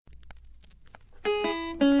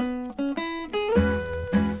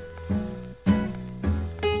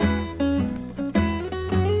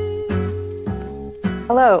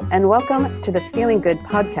Hello, and welcome to the Feeling Good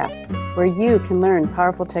podcast, where you can learn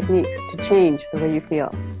powerful techniques to change the way you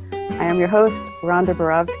feel. I am your host, Rhonda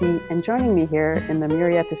Borowski, and joining me here in the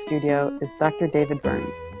Murrieta studio is Dr. David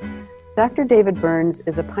Burns. Dr. David Burns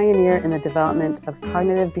is a pioneer in the development of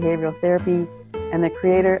cognitive behavioral therapy and the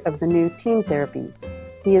creator of the new team therapy.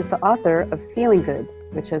 He is the author of Feeling Good,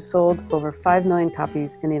 which has sold over 5 million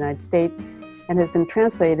copies in the United States and has been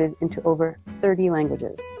translated into over 30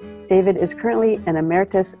 languages. David is currently an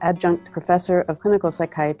emeritus adjunct professor of clinical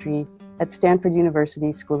psychiatry at Stanford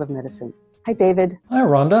University School of Medicine. Hi, David. Hi,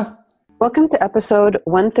 Rhonda. Welcome to episode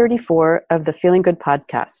 134 of the Feeling Good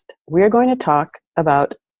podcast. We are going to talk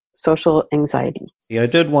about social anxiety. I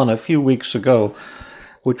did one a few weeks ago,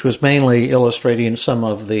 which was mainly illustrating some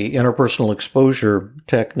of the interpersonal exposure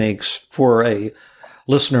techniques for a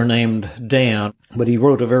listener named Dan, but he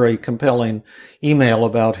wrote a very compelling email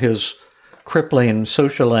about his crippling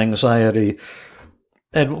social anxiety.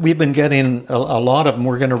 And we've been getting a lot of them.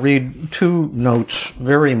 We're going to read two notes,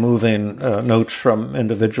 very moving notes from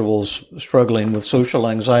individuals struggling with social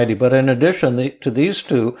anxiety. But in addition to these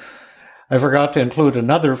two, I forgot to include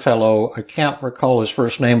another fellow. I can't recall his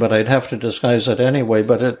first name, but I'd have to disguise it anyway.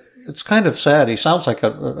 But it's kind of sad. He sounds like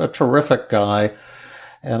a terrific guy.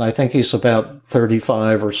 And I think he's about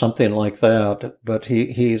 35 or something like that. But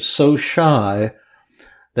he's so shy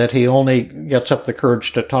that he only gets up the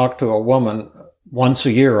courage to talk to a woman once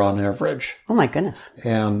a year on average. Oh, my goodness.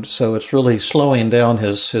 And so it's really slowing down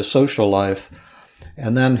his social life.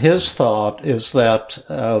 And then his thought is that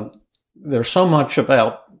there's so much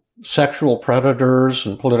about sexual predators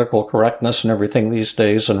and political correctness and everything these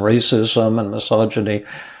days, and racism and misogyny,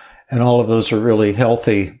 and all of those are really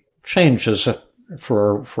healthy changes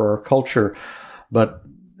for our culture. But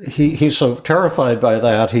he's so terrified by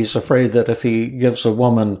that, he's afraid that if he gives a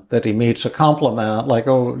woman that he meets a compliment, like,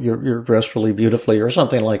 oh, you're dressed really beautifully or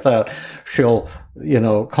something like that, she'll,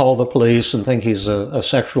 call the police and think he's a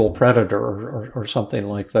sexual predator or something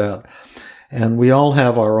like that. And we all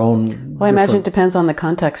have our own. Well, I imagine it depends on the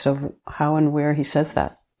context of how and where he says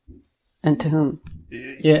that, and to whom.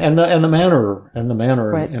 Yeah, and the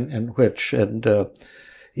manner right. in which, and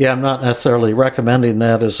I'm not necessarily recommending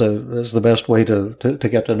that as the best way to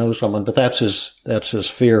get to know someone, but that's his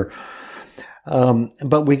fear.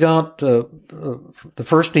 But we got the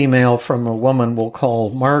first email from a woman we'll call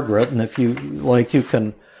Margaret, and if you like, you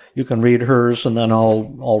can read hers, and then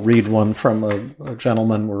I'll read one from a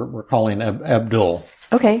gentleman we're calling Abdul.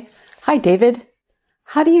 Okay. Hi, David.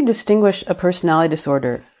 How do you distinguish a personality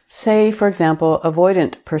disorder, say, for example,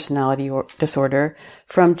 avoidant personality disorder,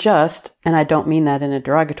 from just, and I don't mean that in a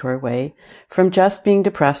derogatory way, from just being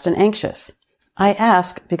depressed and anxious? I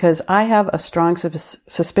ask because I have a strong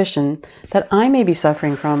suspicion that I may be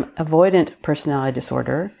suffering from avoidant personality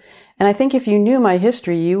disorder, and I think if you knew my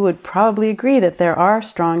history, you would probably agree that there are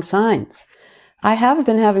strong signs. I have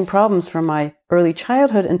been having problems from my early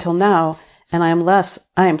childhood until now, and I'm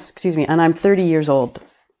 30 years old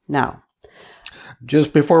now.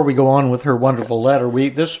 Just before we go on with her wonderful letter,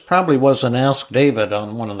 this probably was an Ask David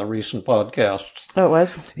on one of the recent podcasts. Oh, it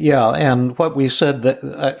was? Yeah, and what we said,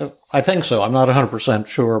 that I think so, I'm not 100%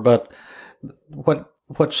 sure, but what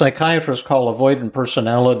psychiatrists call avoidant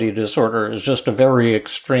personality disorder is just a very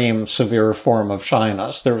extreme, severe form of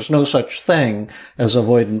shyness. There is no such thing as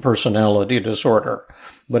avoidant personality disorder,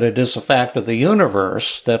 but it is a fact of the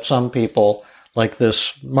universe that some people, like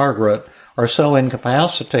this Margaret, are so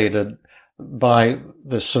incapacitated by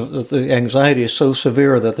the anxiety is so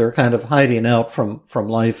severe that they're kind of hiding out from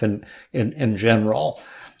life in general.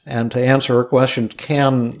 And to answer her question,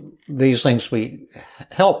 can these things be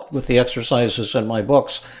helped with the exercises in my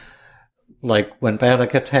books, like when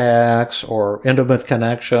panic attacks or intimate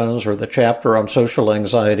connections or the chapter on social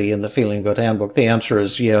anxiety in the Feeling Good Handbook? The answer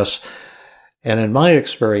is yes. And in my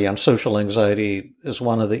experience, social anxiety is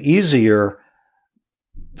one of the easier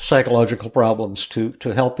psychological problems to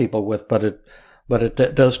help people with, but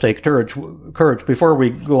it does take courage. Before we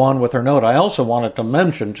go on with her note, I also wanted to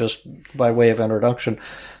mention, just by way of introduction,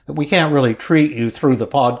 that we can't really treat you through the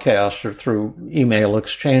podcast or through email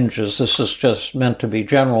exchanges. This is just meant to be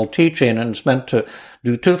general teaching, and it's meant to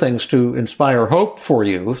do two things: to inspire hope for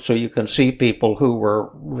you, so you can see people who were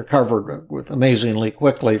recovered amazingly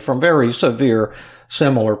quickly from very severe,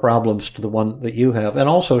 similar problems to the one that you have, and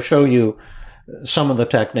also show you some of the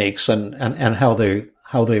techniques and how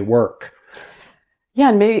they work.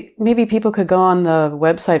 Yeah, and maybe people could go on the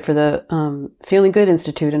website for the Feeling Good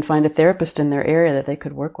Institute and find a therapist in their area that they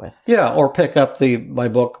could work with. Yeah, or pick up my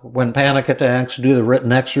book, When Panic Attacks, do the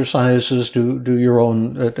written exercises, do your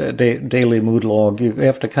own daily mood log. You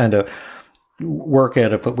have to kind of work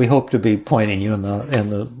at it, but we hope to be pointing you in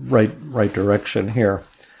the right direction here.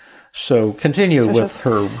 So continue with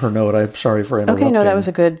her note. I'm sorry for interrupting. Okay, no, that was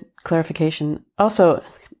a good clarification. Also,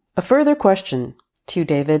 a further question to you,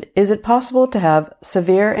 David. Is it possible to have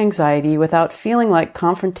severe anxiety without feeling like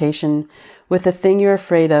confrontation with the thing you're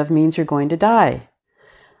afraid of means you're going to die?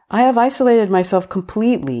 I have isolated myself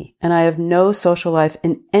completely, and I have no social life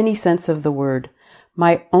in any sense of the word.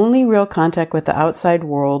 My only real contact with the outside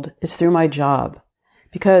world is through my job,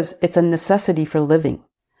 because it's a necessity for living.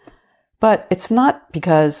 But it's not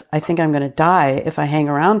because I think I'm going to die if I hang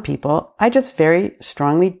around people. I just very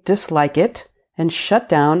strongly dislike it and shut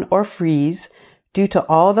down or freeze due to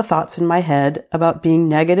all the thoughts in my head about being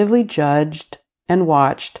negatively judged and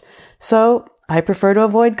watched. So I prefer to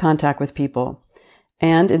avoid contact with people.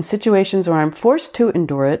 And in situations where I'm forced to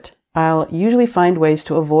endure it, I'll usually find ways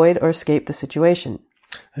to avoid or escape the situation.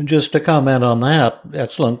 And just to comment on that,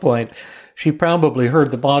 excellent point, she probably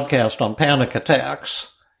heard the podcast on panic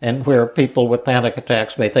attacks, and where people with panic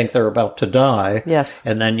attacks may think they're about to die. Yes.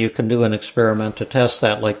 And then you can do an experiment to test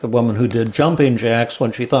that, like the woman who did jumping jacks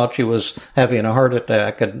when she thought she was having a heart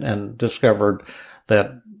attack and discovered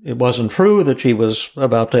that it wasn't true that she was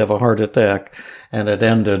about to have a heart attack, and it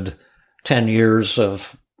ended 10 years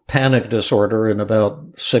of panic disorder in about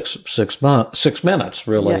 6 minutes,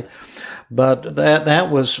 really. Yes. But that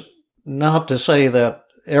was not to say that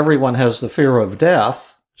everyone has the fear of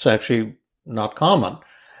death. It's actually not common.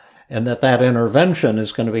 And that intervention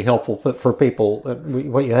is going to be helpful for people.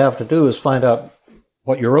 What you have to do is find out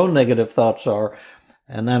what your own negative thoughts are,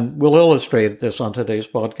 and then we'll illustrate this on today's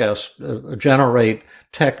podcast, generate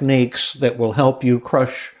techniques that will help you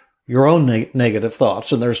crush your own negative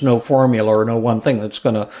thoughts. And there's no formula or no one thing that's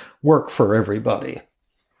going to work for everybody.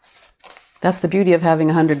 That's the beauty of having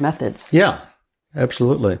 100 methods. Yeah,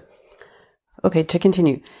 absolutely. Okay, to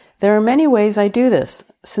continue. There are many ways I do this.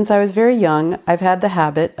 Since I was very young, I've had the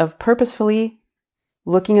habit of purposefully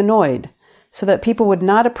looking annoyed so that people would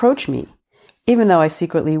not approach me, even though I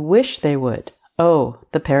secretly wish they would. Oh,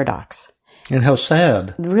 the paradox. And how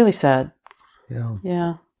sad. Really sad. Yeah.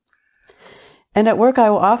 Yeah. And at work, I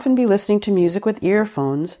will often be listening to music with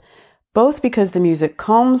earphones, both because the music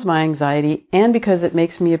calms my anxiety and because it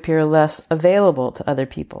makes me appear less available to other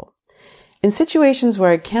people. In situations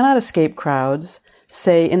where I cannot escape crowds,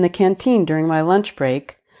 say in the canteen during my lunch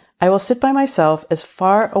break, I will sit by myself as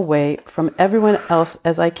far away from everyone else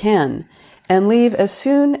as I can and leave as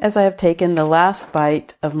soon as I have taken the last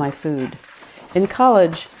bite of my food. In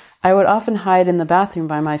college, I would often hide in the bathroom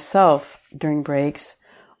by myself during breaks,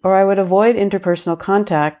 or I would avoid interpersonal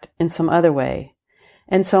contact in some other way,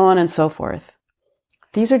 and so on and so forth.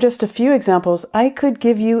 These are just a few examples. I could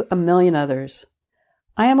give you a million others.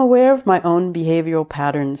 I am aware of my own behavioral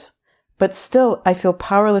patterns, but still I feel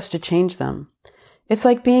powerless to change them. It's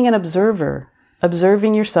like being an observer,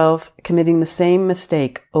 observing yourself committing the same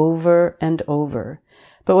mistake over and over,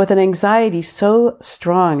 but with an anxiety so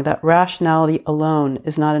strong that rationality alone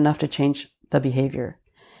is not enough to change the behavior.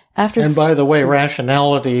 And by the way,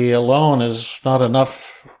 rationality alone is not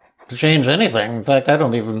enough to change anything. In fact, I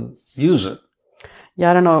don't even use it.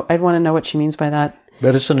 Yeah, I don't know. I'd want to know what she means by that.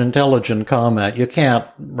 But it's an intelligent comment. You can't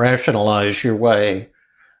rationalize your way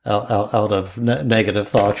out of negative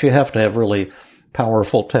thoughts. You have to have really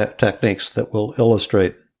powerful techniques that will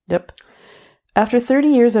illustrate. Yep. After 30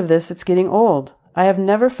 years of this, it's getting old. I have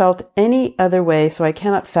never felt any other way, so I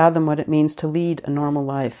cannot fathom what it means to lead a normal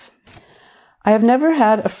life. I have never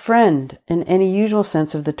had a friend in any usual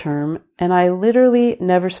sense of the term, and I literally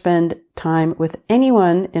never spend time with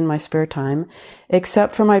anyone in my spare time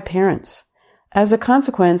except for my parents. As a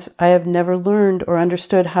consequence, I have never learned or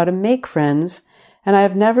understood how to make friends, and I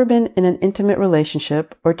have never been in an intimate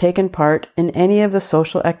relationship or taken part in any of the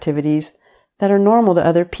social activities that are normal to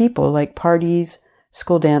other people, like parties,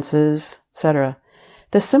 school dances, etc.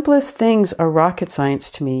 The simplest things are rocket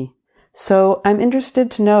science to me. So I'm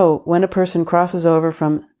interested to know when a person crosses over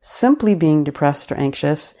from simply being depressed or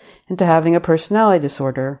anxious into having a personality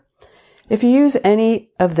disorder. If you use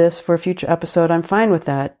any of this for a future episode, I'm fine with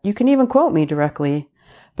that. You can even quote me directly,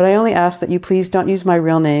 but I only ask that you please don't use my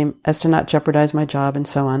real name as to not jeopardize my job and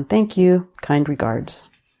so on. Thank you. Kind regards.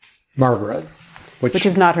 Margaret. Which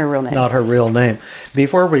is not her real name. Not her real name.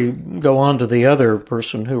 Before we go on to the other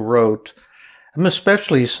person who wrote, I'm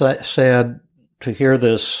especially sad to hear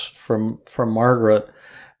this from Margaret,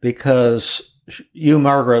 because you,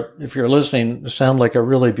 Margaret, if you're listening, sound like a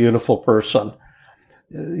really beautiful person.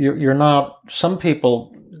 You're not, some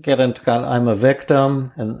people get into I'm a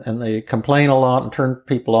victim, and they complain a lot and turn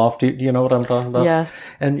people off. Do you know what I'm talking about? Yes.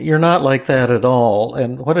 And you're not like that at all.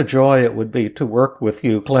 And what a joy it would be to work with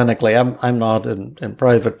you clinically. I'm not in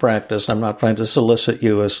private practice. I'm not trying to solicit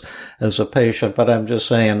you as a patient, but I'm just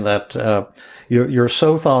saying that you're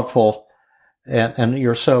so thoughtful and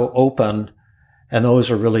you're so open. And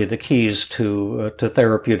those are really the keys to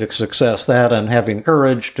therapeutic success. That and having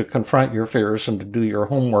courage to confront your fears and to do your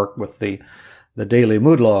homework with the daily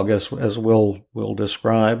mood log, as we'll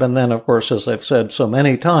describe. And then, of course, as I've said so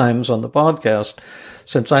many times on the podcast,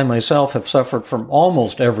 since I myself have suffered from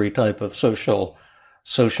almost every type of social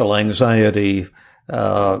anxiety,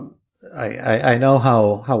 I know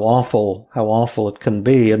how awful it can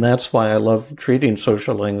be, and that's why I love treating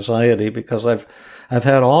social anxiety, because I've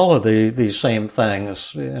had all of these same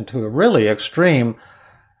things and to a really extreme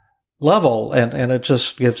level, and it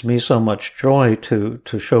just gives me so much joy to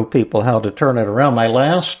show people how to turn it around. My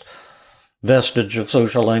last vestige of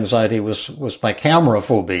social anxiety was my camera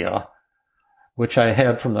phobia, which I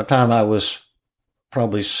had from the time I was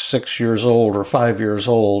probably 6 years old or 5 years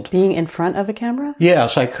old. Being in front of a camera?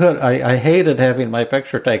 Yes, I could. I hated having my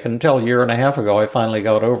picture taken until a year and a half ago. I finally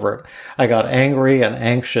got over it. I got angry and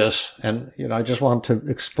anxious, and, I just wanted to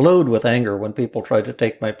explode with anger when people tried to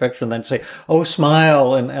take my picture and then say, "Oh,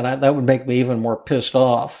 smile," and that would make me even more pissed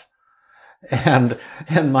off. And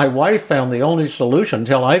my wife found the only solution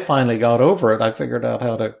until I finally got over it. I figured out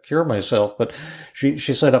how to cure myself. But she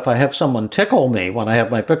said, if I have someone tickle me when I have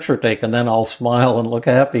my picture taken, then I'll smile and look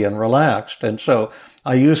happy and relaxed. And so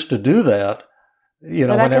I used to do that,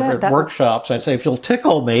 whenever at workshops, I'd say, if you'll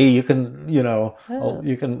tickle me, you can, we'll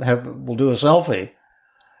do a selfie.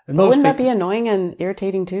 And wouldn't that be annoying and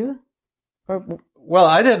irritating too? Well,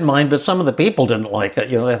 I didn't mind, but some of the people didn't like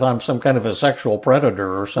it. They thought I'm some kind of a sexual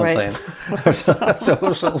predator or something. Right. so it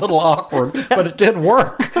was a little awkward, but it did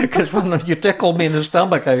work, because when you tickle me in the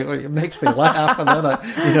stomach, it makes me laugh, and then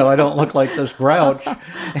I don't look like this grouch.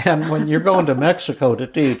 And when you're going to Mexico to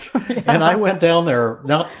teach, and I went down there,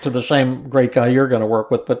 not to the same great guy you're going to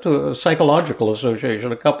work with, but to a psychological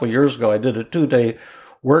association a couple of years ago. I did a 2-day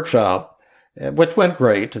workshop, which went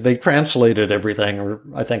great. They translated everything, or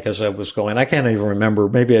I think as I was going. I can't even remember.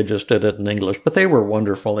 Maybe I just did it in English, but they were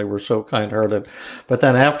wonderful. They were so kind-hearted. But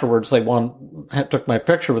then afterwards, they took my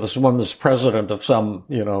picture with this one was president of some,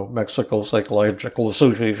 Mexico Psychological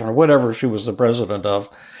Association or whatever she was the president of.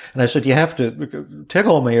 And I said, you have to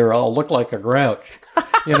tickle me or I'll look like a grouch,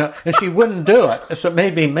 and she wouldn't do it. So it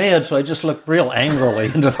made me mad. So I just looked real angrily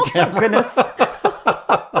into the camera. Goodness.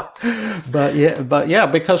 But yeah,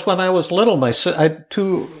 because when I was little, I had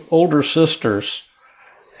 2 older sisters,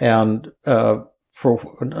 and for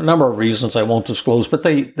a number of reasons I won't disclose, but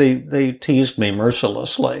they teased me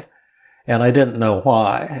mercilessly, and I didn't know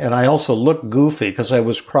why. And I also looked goofy because I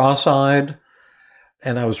was cross-eyed,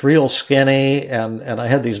 and I was real skinny, and I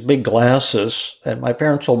had these big glasses, and my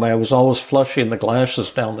parents told me I was always flushing the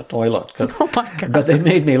glasses down the toilet. Oh my God. But they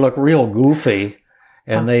made me look real goofy.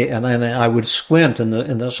 And then I would squint in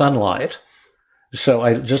the sunlight. So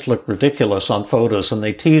I just looked ridiculous on photos, and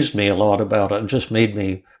they teased me a lot about it and just made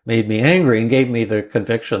me angry and gave me the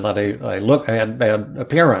conviction that I had bad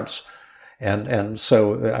appearance. And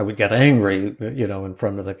so I would get angry, in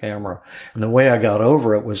front of the camera. And the way I got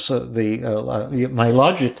over it was my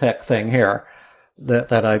Logitech thing here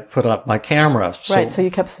that I put up my camera. Right. So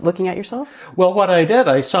you kept looking at yourself? Well, what I did,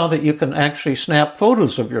 I saw that you can actually snap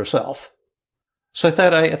photos of yourself. So I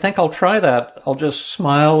thought, I think I'll try that. I'll just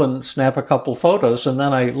smile and snap a couple photos. And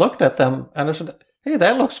then I looked at them and I said, hey,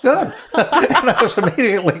 that looks good. And I was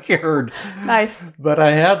immediately cured. Nice. But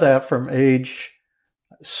I had that from age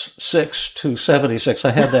 6 to 76.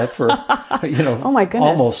 I had that for, oh my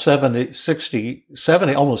goodness, almost 70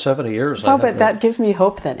 years. Oh, but that gives me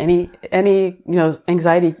hope that any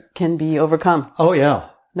anxiety can be overcome. Oh, yeah.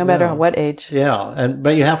 No matter what age. Yeah.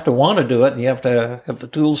 But you have to want to do it, and you have to have the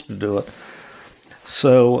tools to do it.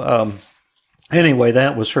 So, anyway,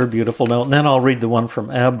 that was her beautiful note. And then I'll read the one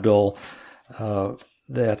from Abdul,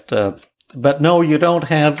 but no, you don't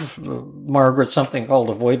have, Margaret, something called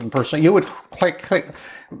avoidant personality.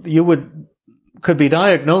 Could be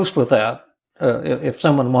diagnosed with that, if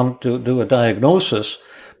someone wanted to do a diagnosis,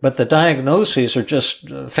 but the diagnoses are just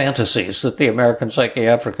fantasies that the American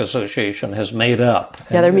Psychiatric Association has made up.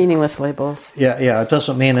 Yeah, they're meaningless labels. Yeah, it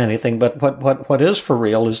doesn't mean anything, but what is for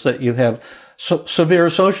real is that you have severe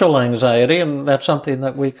social anxiety, and that's something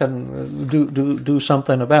that we can do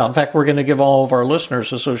something about. In fact, we're going to give all of our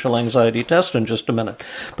listeners a social anxiety test in just a minute.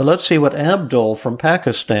 But let's see what Abdul from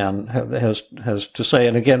Pakistan has to say.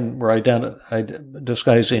 And again, we're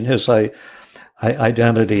disguising his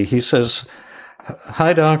identity. He says,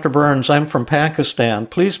 Hi, Dr. Burns. I'm from Pakistan.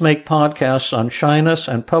 Please make podcasts on shyness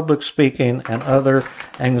and public speaking and other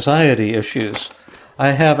anxiety issues.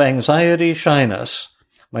 I have anxiety, shyness.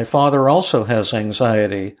 My father also has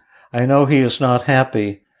anxiety. I know he is not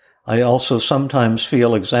happy. I also sometimes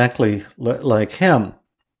feel exactly like him.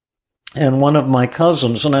 And one of my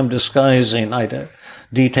cousins, and I'm disguising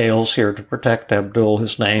details here to protect Abdul,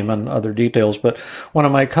 his name, and other details, but one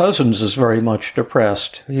of my cousins is very much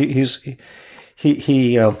depressed. He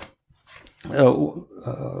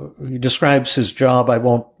describes his job. I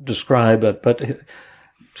won't describe it, but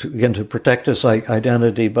to protect his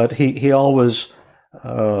identity. But he always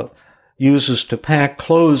uses to pack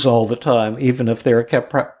clothes all the time, even if they're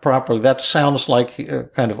kept properly. That sounds like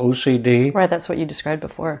kind of OCD. Right, that's what you described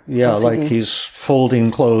before. Yeah, OCD. like he's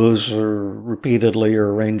folding clothes or repeatedly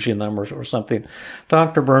or arranging them or something.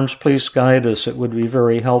 Dr. Burns, please guide us. It would be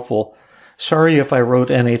very helpful. Sorry if I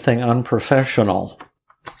wrote anything unprofessional.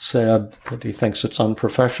 Sad that he thinks it's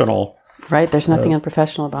unprofessional. Right, there's nothing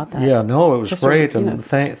unprofessional about that. Yeah, no, it was just great, and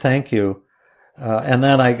thank you. And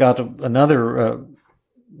then I got another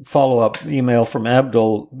follow-up email from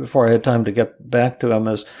Abdul before I had time to get back to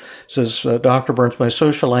him. Says, Dr. Burns, my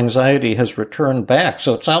social anxiety has returned back.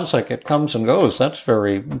 So it sounds like it comes and goes. That's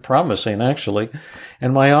very promising, actually.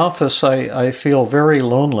 In my office, I feel very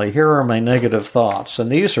lonely. Here are my negative thoughts.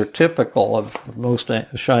 And these are typical of most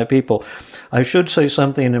shy people. I should say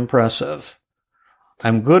something impressive.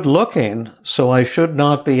 I'm good looking, so I should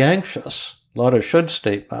not be anxious. A lot of should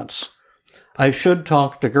statements. I should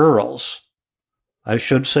talk to girls. I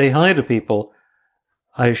should say hi to people.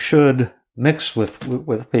 I should mix with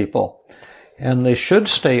people. And the should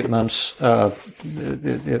statements,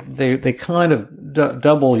 they kind of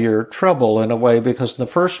double your trouble in a way, because in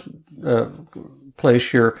the first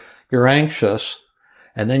place you're anxious,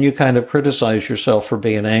 and then you kind of criticize yourself for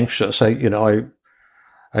being anxious. I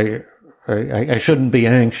shouldn't be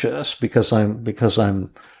anxious because I'm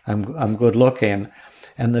good looking.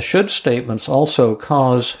 And the should statements also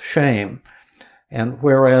cause shame. And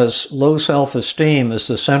whereas low self-esteem is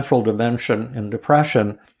the central dimension in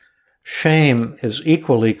depression, shame is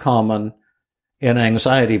equally common in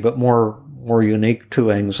anxiety, but more unique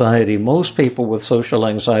to anxiety. Most people with social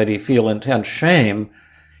anxiety feel intense shame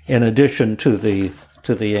in addition to the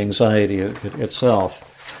anxiety itself.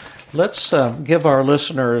 Let's give our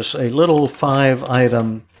listeners a little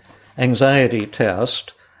 5-item anxiety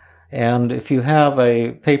test. And if you have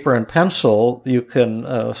a paper and pencil, you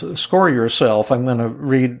can score yourself. I'm going to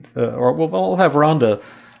read, or we'll have Rhonda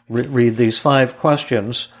read these 5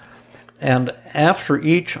 questions. And after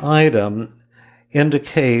each item,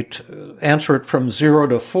 answer it from 0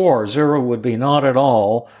 to 4. 0 would be not at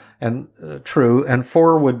all and true, and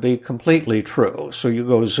 4 would be completely true. So you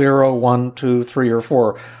go 0, 1, 2, 3, or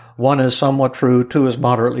 4. 1 is somewhat true, 2 is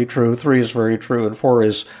moderately true, 3 is very true, and 4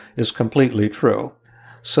 is completely true.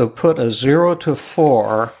 So put a 0 to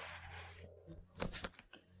 4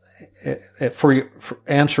 for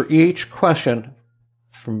answer each question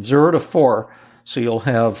from 0 to 4. So you'll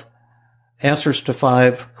have answers to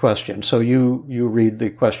 5 questions. So you read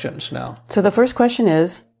the questions now. So the first question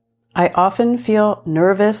is, I often feel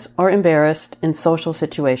nervous or embarrassed in social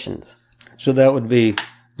situations. So that would be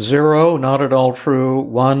 0, not at all true,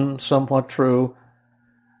 1, somewhat true,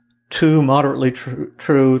 2, moderately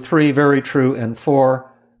true, 3, very true, and 4,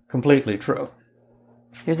 completely true.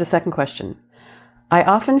 Here's the second question. I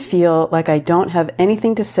often feel like I don't have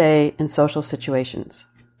anything to say in social situations.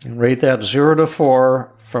 And rate that 0 to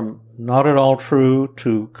 4 from not at all true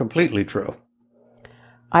to completely true.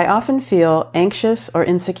 I often feel anxious or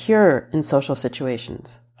insecure in social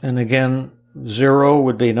situations. And again, 0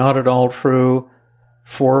 would be not at all true,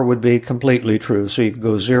 4 would be completely true. So you can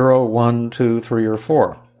go 0, 1, 2, 3, or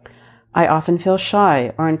 4. I often feel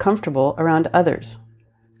shy or uncomfortable around others.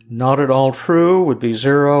 Not at all true would be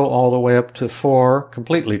 0 all the way up to 4,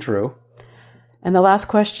 completely true. And the last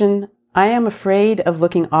question, I am afraid of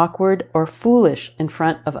looking awkward or foolish in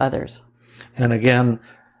front of others. And again,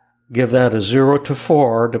 give that a 0 to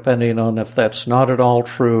 4, depending on if that's not at all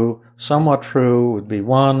true. Somewhat true would be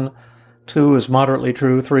 1, 2 is moderately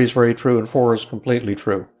true, 3 is very true, and 4 is completely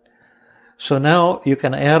true. So now you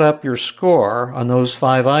can add up your score on those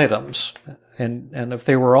 5 items. And if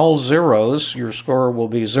they were all zeros, your score will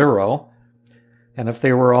be 0. And if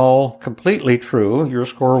they were all completely true, your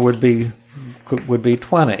score would be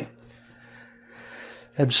 20.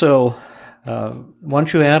 And so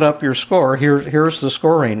once you add up your score, here's the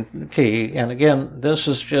scoring key. And again, this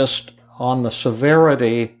is just on the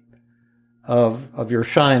severity of your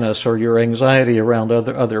shyness or your anxiety around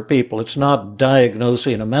other people. It's not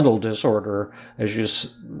diagnosing a mental disorder, as you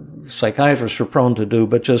psychiatrists are prone to do,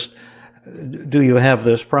 but just, do you have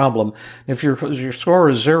this problem? If your score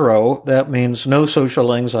is 0, that means no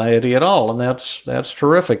social anxiety at all, and that's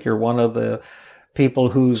terrific. You're one of the people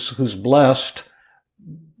who's blessed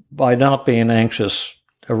by not being anxious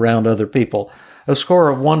around other people. A score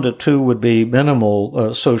of 1 to 2 would be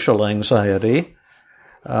minimal social anxiety,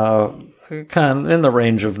 kind of in the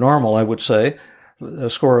range of normal, I would say. A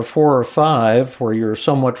score of 4 or 5, where you're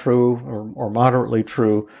somewhat true or moderately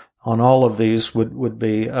true on all of these, would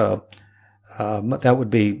be that would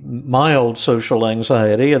be mild social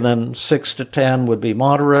anxiety, and then 6 to 10 would be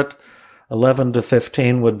moderate, 11 to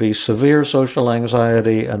 15 would be severe social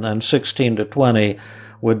anxiety, and then 16 to 20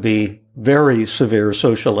 would be very severe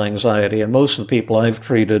social anxiety. And most of the people I've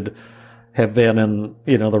treated have been in,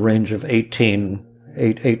 the range of 18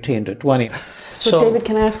 to 20. So David,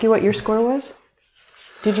 can I ask you what your score was?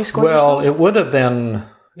 Did you score Well, yourself? It would have been,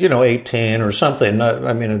 18 or something.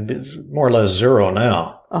 I mean, it's more or less 0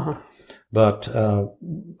 now. Uh-huh. But,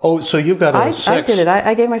 so you've got a 6. I did it.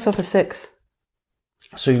 I gave myself a 6.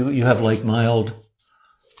 So you have like mild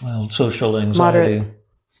social anxiety. Moderate.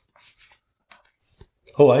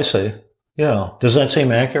 Oh, I see. Yeah. Does that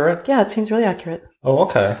seem accurate? Yeah, it seems really accurate. Oh,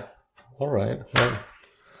 okay. All right.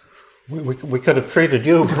 Well, we could have treated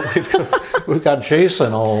you, but we've got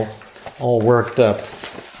Jason all worked up.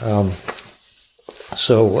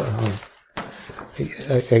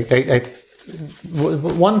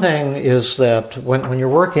 One thing is that when you're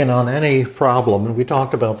working on any problem, and we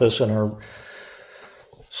talked about this in our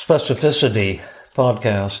specificity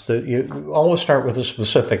podcast, that you always start with a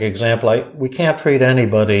specific example. We can't treat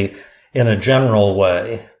anybody in a general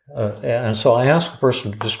way. And so I ask a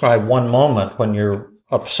person to describe one moment when you're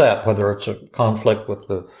upset, whether it's a conflict with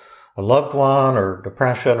a loved one or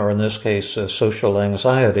depression, or in this case, social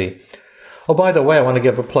anxiety. Oh, by the way, I want to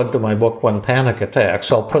give a plug to my book, When Panic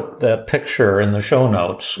Attacks. I'll put that picture in the show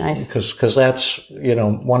notes. Nice. Because that's,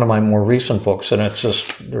 one of my more recent books, and it's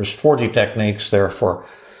just, there's 40 techniques there for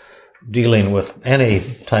dealing with any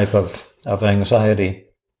type of anxiety.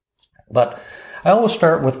 But I always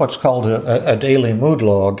start with what's called a daily mood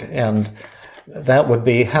log, and that would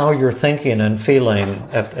be how you're thinking and feeling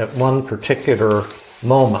at one particular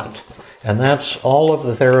moment. And that's all of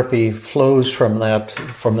the therapy flows from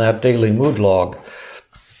that daily mood log.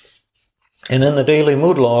 And in the daily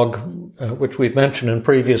mood log, which we've mentioned in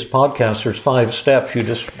previous podcasts, there's 5 steps. You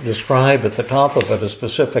just describe at the top of it a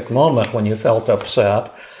specific moment when you felt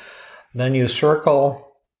upset. Then you circle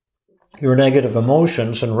your negative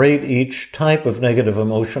emotions and rate each type of negative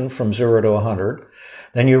emotion from 0 to 100.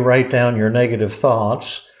 Then you write down your negative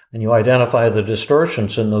thoughts, and you identify the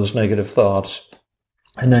distortions in those negative thoughts.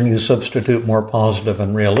 And then you substitute more positive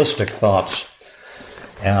and realistic thoughts.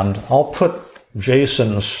 And I'll put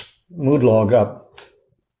Jason's mood log up.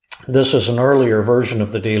 This is an earlier version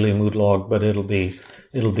of the daily mood log, but it'll be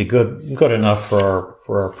good enough for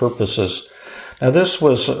our purposes. Now, this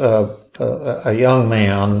was a young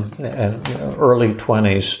man in early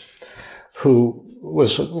 20s who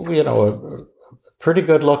was, a pretty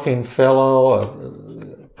good-looking fellow, a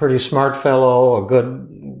pretty smart fellow, a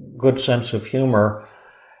good sense of humor,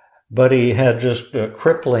 but he had just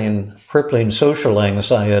crippling social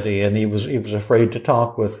anxiety, and he was afraid to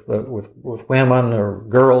talk with women or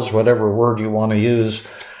girls, whatever word you want to use,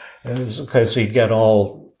 because he'd get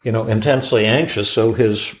all intensely anxious. So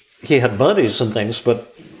he had buddies and things,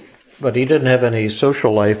 but he didn't have any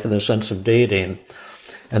social life in the sense of dating,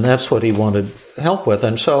 and that's what he wanted help with.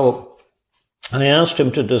 And so I asked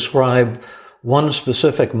him to describe one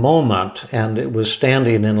specific moment, and it was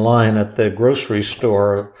standing in line at the grocery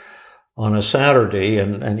store on a Saturday,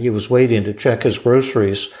 and he was waiting to check his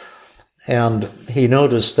groceries, and he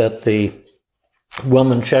noticed that the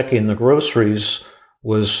woman checking the groceries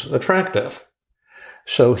was attractive.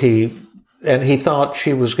 So he thought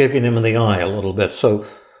she was giving him the eye a little bit. So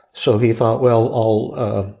he thought,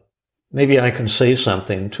 well, maybe I can say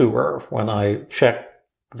something to her when I check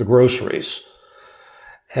the groceries,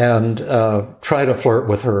 and try to flirt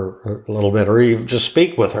with her a little bit, or even just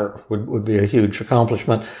speak with her would be a huge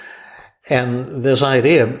accomplishment. And this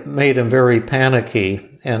idea made him very panicky,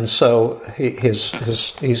 and so he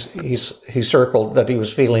circled that he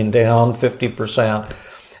was feeling down 50%,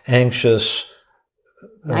 anxious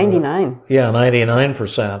 99.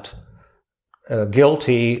 99%,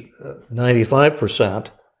 guilty 95%,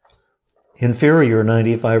 inferior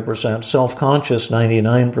 95%, self-conscious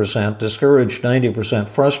 99%, discouraged 90%,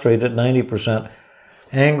 frustrated 90%,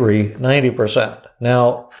 angry 90%.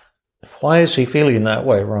 Now, Why is he feeling that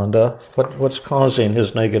way, Rhonda? What's causing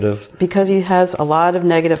his negative? Because he has a lot of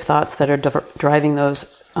negative thoughts that are driving those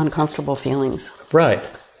uncomfortable feelings. Right,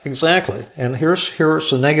 exactly. And here's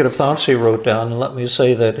the negative thoughts he wrote down, and let me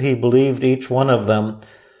say that he believed each one of them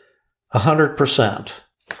 100%.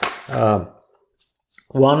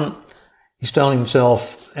 One, he's telling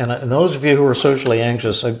himself, and those of you who are socially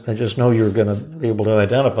anxious, I just know you're going to be able to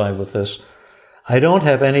identify with this, I don't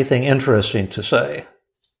have anything interesting to say.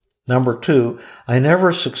 Number two, I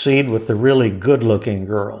never succeed with the really good-looking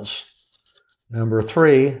girls. Number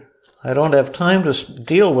three, I don't have time to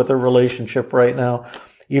deal with a relationship right now,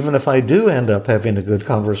 even if I do end up having a good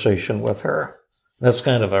conversation with her. That's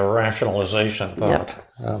kind of a rationalization thought.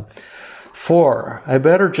 Yep. 4, I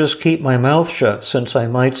better just keep my mouth shut since I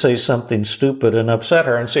might say something stupid and upset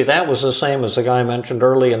her. And see, that was the same as the guy mentioned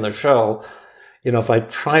early in the show. If I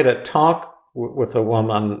try to talk with a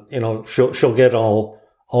woman, she'll get all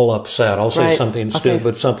upset. I'll say something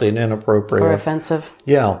stupid, something inappropriate. Or offensive.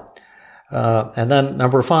 Yeah. And then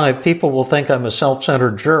number 5, people will think I'm a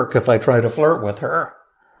self-centered jerk if I try to flirt with her.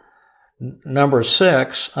 Number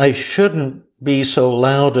 6, I shouldn't be so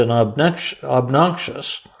loud and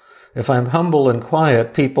obnoxious. If I'm humble and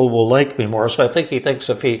quiet, people will like me more. So I think he thinks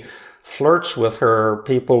if he flirts with her,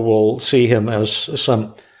 people will see him as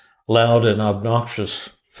some loud and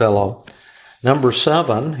obnoxious fellow. Number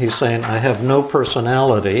 7, he's saying, I have no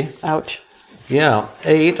personality. Ouch. Yeah.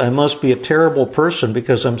 8, I must be a terrible person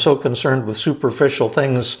because I'm so concerned with superficial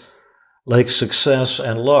things like success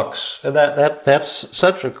and looks. And that's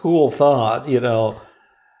such a cool thought,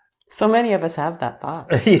 So many of us have that thought.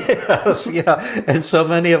 Yes, yeah. And so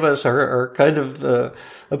many of us are kind of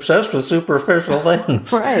obsessed with superficial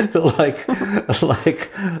things. Right.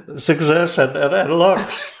 like success and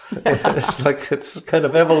looks. It's kind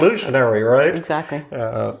of evolutionary, right? Exactly.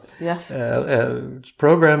 Yes. It's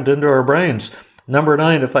programmed into our brains. Number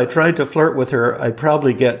 9, if I tried to flirt with her, I'd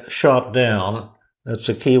probably get shot down. That's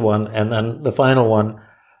a key one. And then the final one,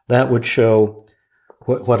 that would show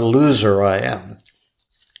what a loser I am.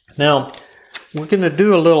 Now, we're going to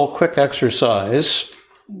do a little quick exercise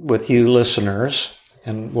with you listeners,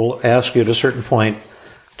 and we'll ask you at a certain point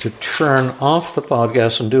to turn off the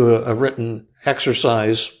podcast and do a written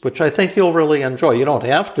exercise, which I think you'll really enjoy. You don't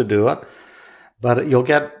have to do it, but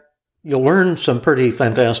you'll learn some pretty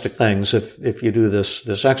fantastic things if you do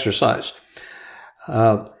this exercise.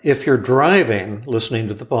 If you're driving, listening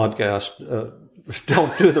to the podcast,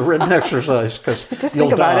 don't do the written exercise because you'll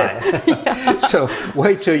die. Yeah. So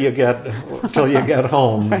wait till you get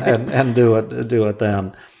home and do it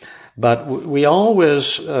then. But we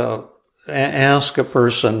always ask a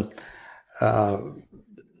person.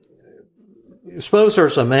 Suppose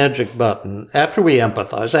there's a magic button. After we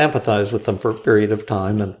empathize with them for a period of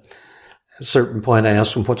time, and at a certain point I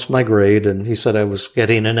asked him, what's my grade? And he said I was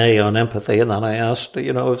getting an A on empathy. And then I asked,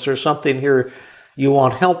 is there something here you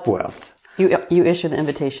want help with? You issue the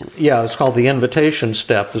invitation. Yeah, it's called the invitation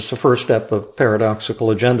step. It's the first step of paradoxical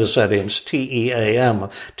agenda settings, TEAM.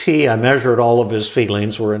 T, I measured all of his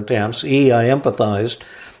feelings were intense. E, I empathized.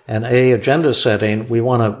 And A, agenda setting, we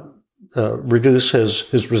want to reduce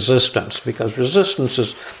his resistance, because resistance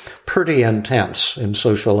is pretty intense in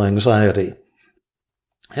social anxiety.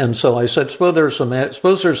 And so I said, suppose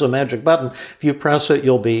there's a magic button. If you press it,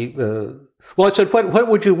 you'll be... I said, what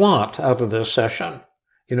would you want out of this session?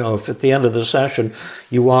 If at the end of the session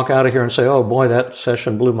you walk out of here and say, oh boy, that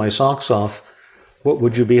session blew my socks off, what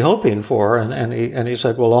would you be hoping for? And he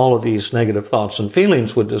said, well, all of these negative thoughts and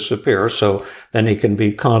feelings would disappear, so then he can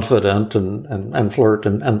be confident and flirt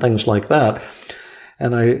and things like that.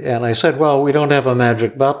 And I said, well, we don't have a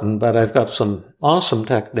magic button, but I've got some awesome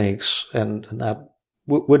techniques, and that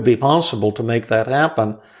would be possible to make that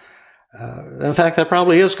happen. In fact, that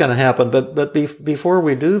probably is going to happen, but before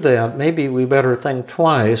we do that, maybe we better think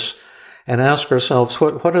twice and ask ourselves,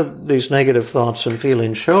 what do these negative thoughts and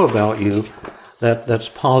feelings show about you that's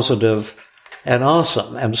positive and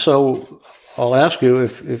awesome? And so I'll ask you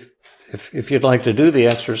if you'd like to do the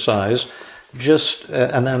exercise,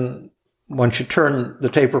 and then once you turn the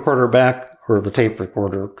tape recorder back, or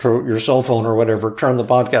your cell phone or whatever, turn the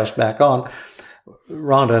podcast back on,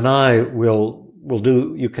 Rhonda and I will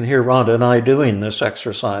do, you can hear Rhonda and I doing this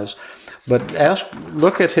exercise. But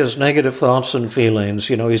look at his negative thoughts and feelings.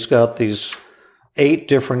 He's got these 8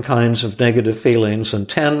 different kinds of negative feelings and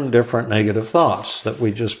 10 different negative thoughts that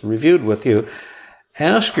we just reviewed with you.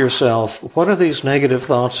 Ask yourself, what do these negative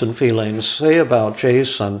thoughts and feelings say about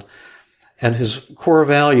Jason and his core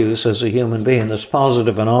values as a human being that's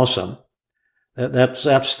positive and awesome?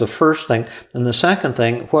 That's the first thing. And the second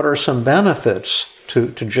thing, what are some benefits to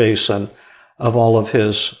Jason of all of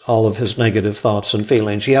his negative thoughts and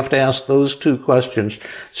feelings. You have to ask those two questions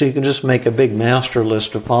so you can just make a big master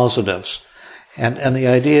list of positives. And the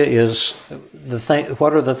idea is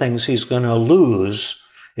what are the things he's going to lose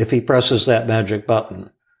if he presses that magic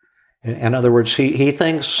button? In other words, he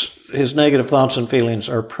thinks his negative thoughts and feelings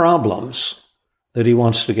are problems that he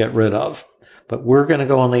wants to get rid of. But we're going to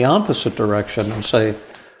go in the opposite direction and say,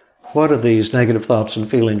 what do these negative thoughts and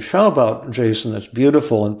feelings show about Jason that's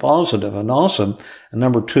beautiful and positive and awesome? And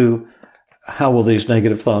number two, how will these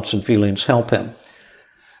negative thoughts and feelings help him?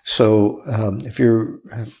 So if you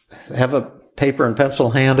have a paper and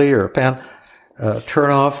pencil handy or a pen, turn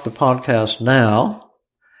off the podcast now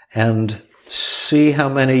and see how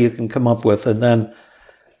many you can come up with. And then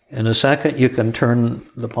in a second, you can turn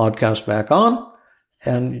the podcast back on,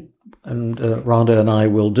 and Rhonda and I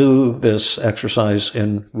will do this exercise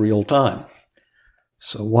in real time.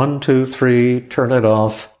 So 1, 2, 3, turn it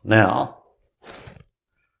off now.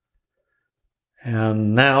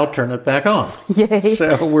 And now turn it back on. Yay.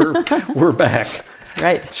 So we're back.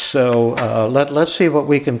 Right. So let's see what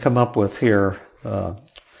we can come up with here,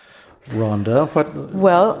 Rhonda.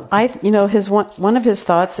 Well, his one of his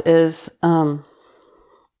thoughts is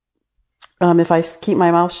if I keep my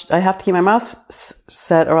mouth, I have to keep my mouth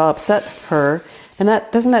set or I'll upset her. And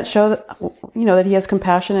doesn't that show that that he has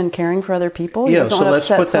compassion and caring for other people? He doesn't want to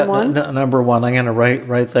upset someone. That number one. I'm going to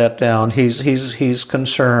write that down. He's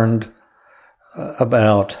concerned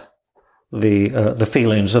about the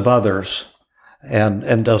feelings of others,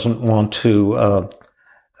 and doesn't want to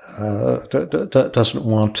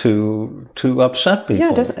upset people.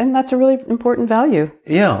 Yeah, and that's a really important value.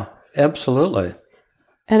 Yeah, absolutely.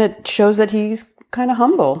 And it shows that he's kind of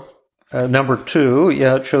humble. Number two,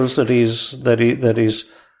 it shows that he's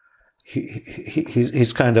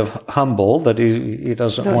kind of humble, that he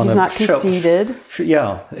doesn't want to. He's not conceited.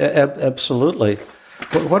 Absolutely.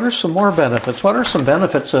 What are some more benefits? What are some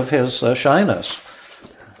benefits of his shyness?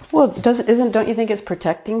 Well, don't you think it's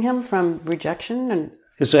protecting him from rejection? And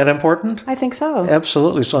is that important? I think so.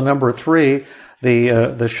 Absolutely. So number three,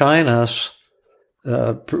 the shyness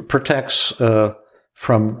protects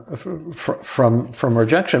from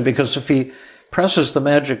rejection, because if he presses the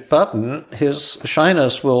magic button, his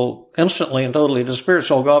shyness will instantly and totally disappear.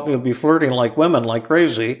 So he'll be flirting like women like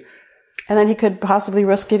crazy. And then he could possibly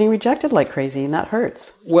risk getting rejected like crazy, and that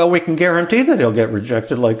hurts. Well, we can guarantee that he'll get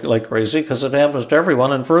rejected like crazy, because it happens to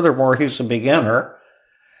everyone. And furthermore, he's a beginner,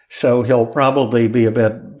 so he'll probably be a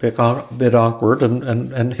bit awkward,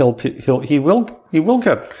 and he will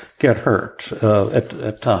get hurt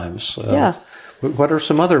at times. Yeah. What are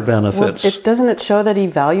some other benefits? Well, doesn't it show that he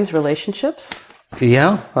values relationships?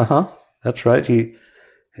 Yeah. That's right. He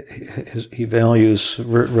values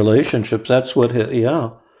relationships. That's what.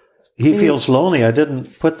 He feels lonely. I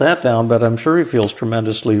didn't put that down, but I'm sure he feels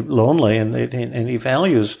tremendously lonely, and he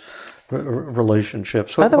values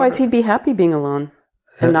relationships. Otherwise, he'd be happy being alone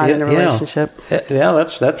and not in a relationship. Yeah,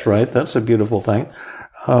 that's right. That's a beautiful thing.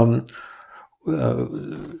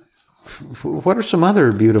 What are some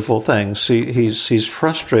other beautiful things? He's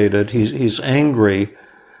frustrated. He's angry.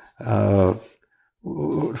 And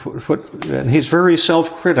he's very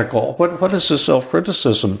self-critical. What does his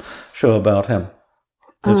self-criticism show about him?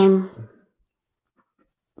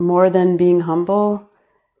 More than being humble,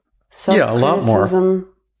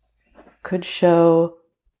 self-criticism could show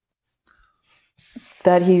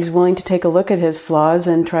that he's willing to take a look at his flaws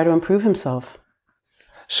and try to improve himself.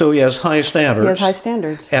 So he has high standards. He has high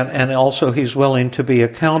standards. And also he's willing to be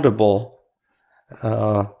accountable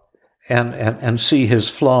and see his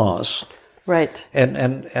flaws. Right.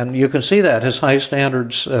 And you can see that his high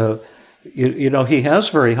standards. He has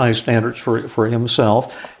very high standards for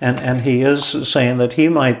himself, and he is saying that he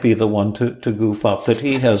might be the one to goof up, that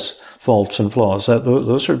he has faults and flaws.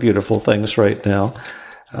 Those are beautiful things right now.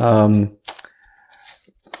 When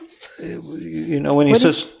he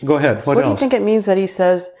says, go ahead, what else? What do you think it means that he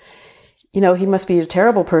says, he must be a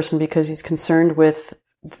terrible person because he's concerned with,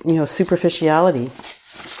 superficiality?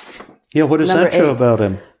 Yeah, what does that show about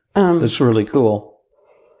him? That's really cool.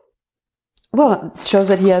 Well, it shows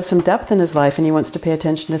that he has some depth in his life, and he wants to pay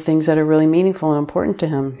attention to things that are really meaningful and important to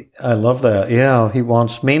him. I love that. Yeah, he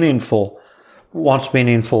wants meaningful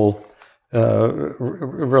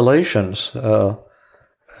relations.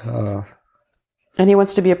 And he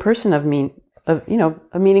wants to be a person a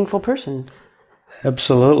meaningful person.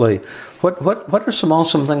 Absolutely. What are some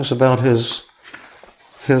awesome things about his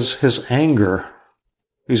anger?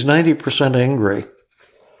 He's 90% angry.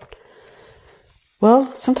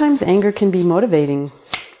 Well, sometimes anger can be motivating.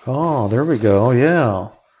 Oh, there we go. Yeah.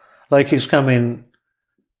 Like he's coming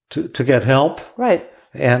to get help. Right.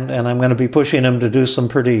 and I'm going to be pushing him to do some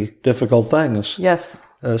pretty difficult things. Yes.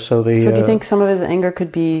 So do you think some of his anger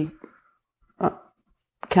could be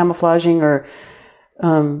camouflaging or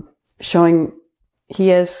showing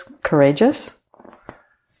he is courageous?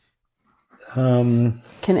 Can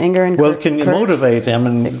anger and can you motivate him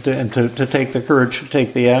and to take the courage to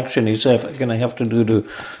take the action he's going to have to do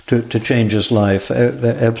to change his life?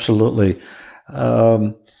 Absolutely.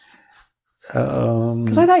 Because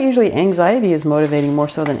I thought usually anxiety is motivating more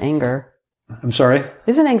so than anger. I'm sorry?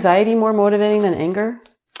 Isn't anxiety more motivating than anger?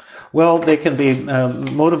 Well, they can be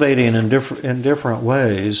motivating in different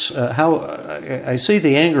ways. How I see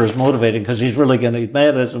the anger as motivating because he's really going to be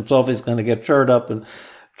mad at himself. He's going to get charged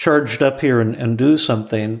up here and do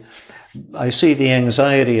something. I see the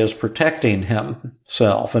anxiety as protecting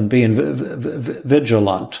himself and being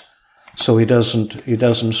vigilant, so he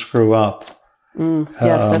doesn't screw up.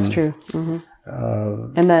 Yes, that's true. Mm-hmm.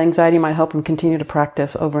 And the anxiety might help him continue to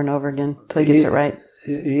practice over and over again until he gets it right.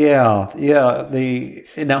 Yeah.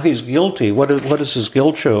 Now he's guilty. What does his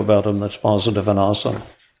guilt show about him that's positive and awesome?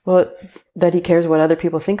 Well, that he cares what other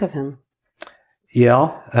people think of him.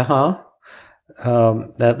 Yeah.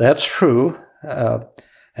 That's true.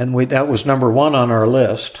 And that was number one on our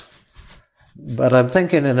list. But I'm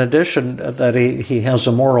thinking, in addition, that he has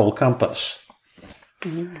a moral compass.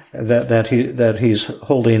 Mm-hmm. That he's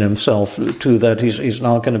holding himself to, that he's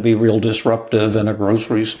not going to be real disruptive in a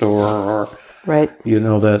grocery store or. Right. But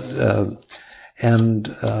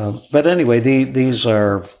anyway, this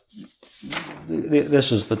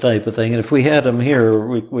is the type of thing. And if we had him here,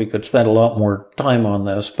 we could spend a lot more time on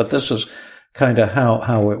this, but this is kind of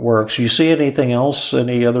how it works. You see anything else,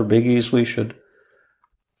 any other biggies we should,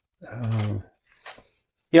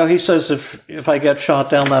 he says if I get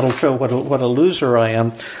shot down, that'll show what a loser I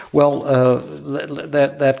am. Well,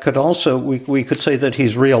 that could also, we could say that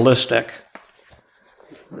he's realistic.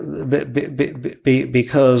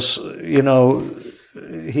 Because he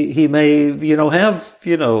may have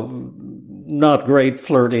not great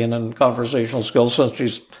flirting and conversational skills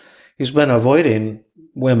since he's been avoiding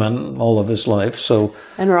women all of his life. So,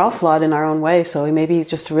 and we're all flawed in our own way. So maybe he's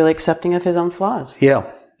just really accepting of his own flaws. Yeah,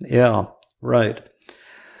 right.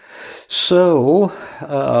 So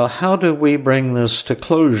how do we bring this to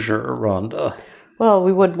closure, Rhonda? Well,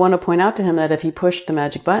 we would want to point out to him that if he pushed the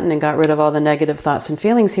magic button and got rid of all the negative thoughts and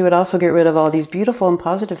feelings, he would also get rid of all these beautiful and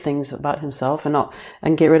positive things about himself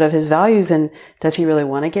and get rid of his values. And does he really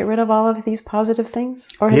want to get rid of all of these positive things?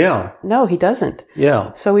 No, he doesn't.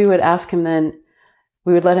 Yeah. So we would ask him then,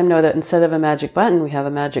 we would let him know that instead of a magic button, we have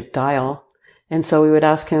a magic dial. And so we would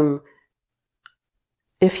ask him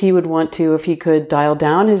if he could dial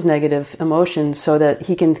down his negative emotions so that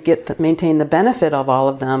he can maintain the benefit of all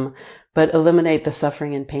of them, but eliminate the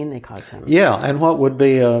suffering and pain they cause him. Yeah, and what would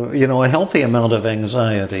be a healthy amount of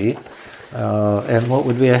anxiety, and what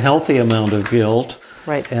would be a healthy amount of guilt,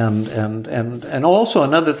 right? And also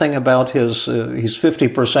another thing about he's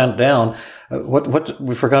 50% down. What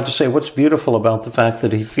we forgot to say. What's beautiful about the fact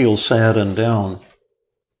that he feels sad and down?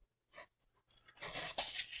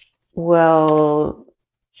 Well,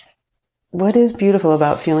 what is beautiful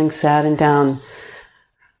about feeling sad and down?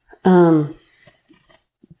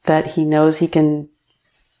 That he knows he can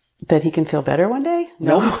feel better one day?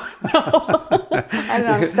 No. I don't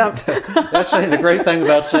know, I'm stumped. That's the great thing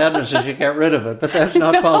about sadness is you get rid of it, but that's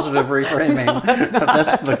not positive reframing. No,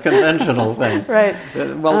 that's the conventional thing. Right.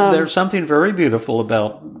 There's something very beautiful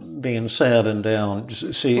about being sad and down.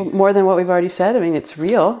 See, more than what we've already said. I mean, it's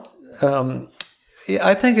real.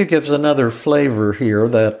 I think it gives another flavor here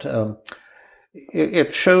that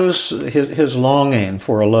it shows his longing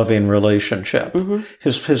for a loving relationship, mm-hmm.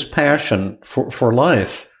 his passion for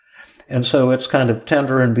life. And so it's kind of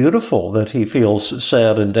tender and beautiful that he feels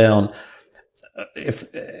sad and down.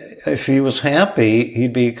 If he was happy,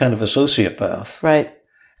 he'd be kind of a sociopath. Right.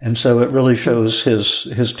 And so it really shows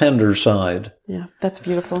his tender side. Yeah, that's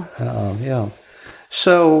beautiful. Yeah.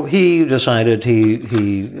 So he decided he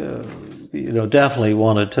definitely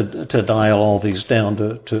wanted to dial all these down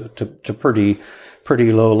to pretty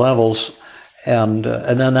low levels, and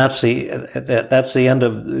then that's the end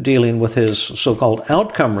of dealing with his so-called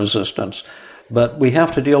outcome resistance. But we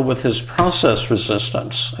have to deal with his process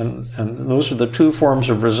resistance, and those are the two forms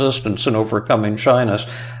of resistance in overcoming shyness.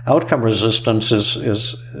 Outcome resistance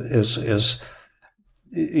is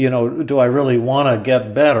do I really want to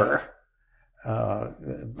get better?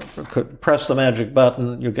 Could press the magic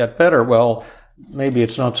button, you get better. Well, maybe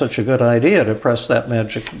it's not such a good idea to press that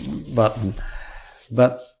magic button.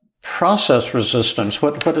 But process resistance,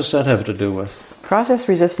 what does that have to do with? Process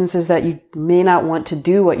resistance is that you may not want to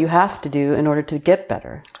do what you have to do in order to get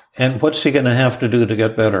better. And what's he going to have to do to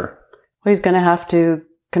get better? Well, he's going to have to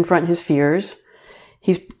confront his fears.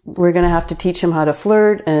 We're going to have to teach him how to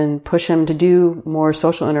flirt and push him to do more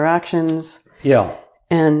social interactions. Yeah.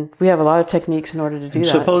 And we have a lot of techniques in order to do that.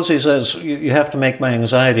 Suppose he says, you have to make my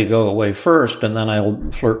anxiety go away first, and then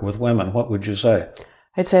I'll flirt with women. What would you say?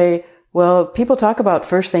 I'd say, well, people talk about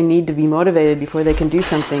first they need to be motivated before they can do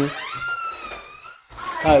something.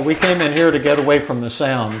 We came in here to get away from the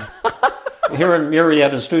sound. Here in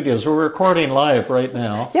Murrieta Studios. We're recording live right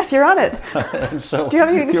now. Yes, you're on it. And so do you have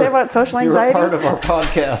anything to say about social anxiety? You're part of our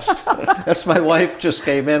podcast. That's my wife just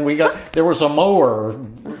came in. There was a mower,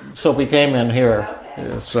 so we came in here.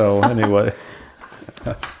 Yeah, so anyway.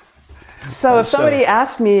 So if somebody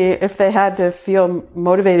asked me if they had to feel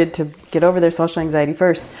motivated to get over their social anxiety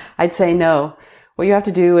first, I'd say no. What you have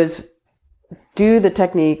to do is do the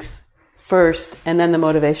techniques first, and then the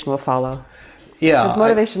motivation will follow. Yeah, because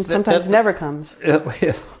motivation sometimes never comes.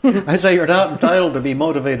 I'd say you're not entitled to be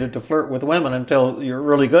motivated to flirt with women until you're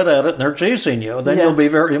really good at it and they're chasing you. Then you'll be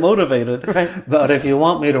very motivated. Right. But if you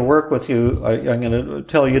want me to work with you, I'm going to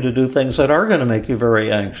tell you to do things that are going to make you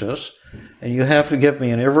very anxious. And you have to give me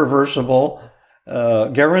an irreversible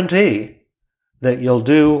guarantee that you'll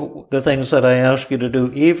do the things that I ask you to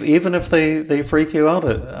do, even if they freak you out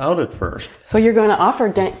at first. So you're going to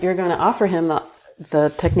offer him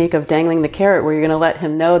the technique of dangling the carrot, where you're going to let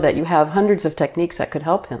him know that you have hundreds of techniques that could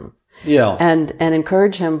help him. Yeah. And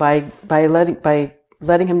encourage him by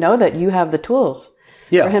letting him know that you have the tools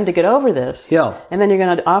for him to get over this. Yeah. And then you're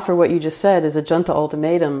going to offer what you just said as a gentle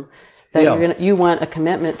ultimatum that you want a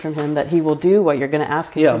commitment from him that he will do what you're going to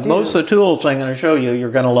ask him to do. Yeah, most of the tools I'm going to show you,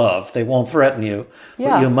 you're going to love. They won't threaten you. Yeah.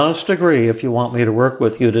 But you must agree, if you want me to work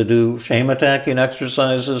with you, to do shame attacking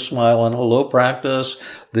exercises, smile and hello practice,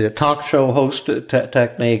 the talk show host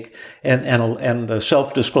technique, and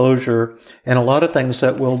self-disclosure, and a lot of things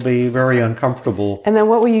that will be very uncomfortable. And then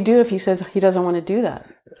what will you do if he says he doesn't want to do that?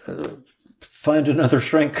 Find another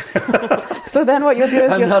shrink. So then what you'll do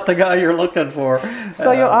is I'm not the guy you're looking for.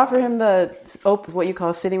 So you'll offer him what you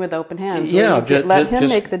call sitting with open hands. Yeah. Let him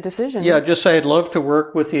make the decision. Yeah, just say, I'd love to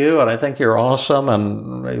work with you, and I think you're awesome,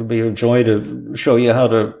 and it would be a joy to show you how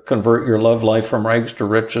to convert your love life from rags to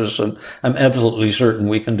riches, and I'm absolutely certain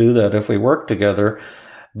we can do that if we work together.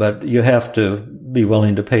 But you have to be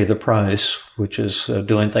willing to pay the price, which is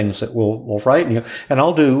doing things that will frighten you. And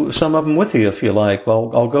I'll do some of them with you if you like.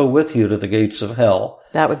 I'll go with you to the gates of hell.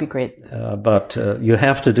 That would be great. But you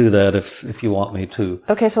have to do that if you want me to.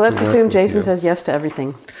 Okay, so let's assume Jason says yes to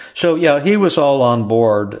everything. So yeah, he was all on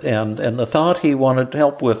board. And the thought he wanted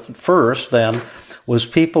help with first then was,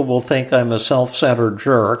 people will think I'm a self-centered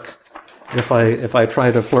jerk if I try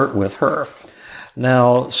to flirt with her.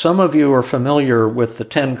 Now, some of you are familiar with the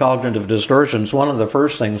 10 cognitive distortions. One of the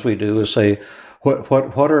first things we do is say,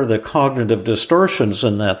 what are the cognitive distortions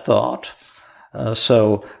in that thought?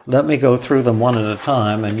 So let me go through them one at a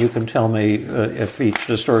time, and you can tell me if each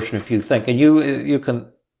distortion, if you think, and you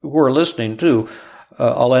can, who are listening too,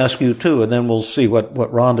 I'll ask you too, and then we'll see what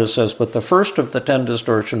Rhonda says. But the first of the 10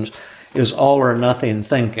 distortions is all or nothing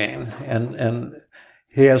thinking, and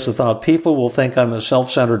he has the thought, people will think I'm a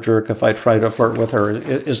self-centered jerk if I try to flirt with her.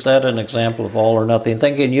 Is that an example of all or nothing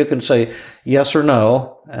thinking? You can say yes or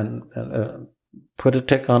no, and put a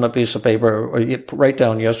tick on a piece of paper, or write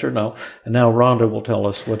down yes or no. And now Rhonda will tell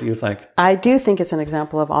us, what do you think? I do think it's an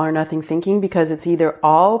example of all or nothing thinking, because it's either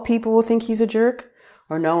all people will think he's a jerk,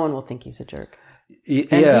 or no one will think he's a jerk. And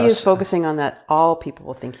he is focusing on that. All people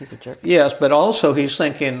will think he's a jerk. Yes, but also he's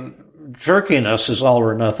thinking jerkiness is all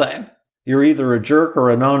or nothing. You're either a jerk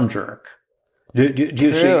or a non-jerk. Do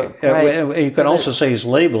you see? Right. You can also say he's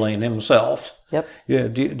labeling himself. Yep. Yeah.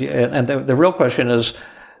 And the real question is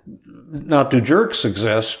not, do jerks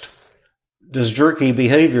exist? Does jerky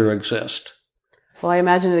behavior exist? Well, I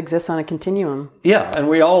imagine it exists on a continuum. Yeah, and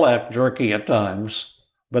we all act jerky at times,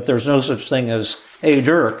 but there's no such thing as a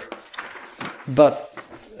jerk. But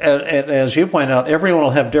as you point out, everyone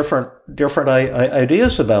will have different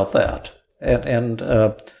ideas about that, and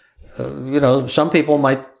some people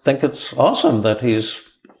might think it's awesome that he's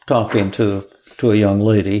talking to a young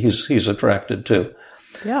lady he's attracted to.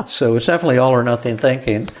 Yeah. So it's definitely all or nothing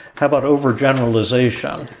thinking. How about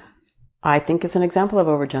overgeneralization? I think it's an example of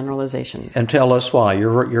overgeneralization. And tell us why.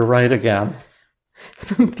 You're right again.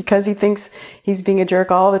 Because he thinks he's being a jerk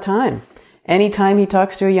all the time. Anytime he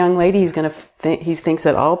talks to a young lady, he thinks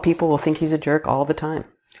that all people will think he's a jerk all the time.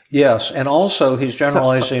 Yes, and also he's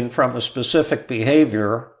generalizing from a specific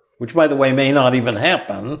behavior, which, by the way, may not even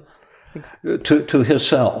happen, to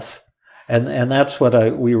himself. And that's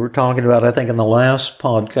what we were talking about, I think, in the last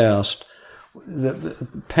podcast,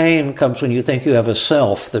 The pain comes when you think you have a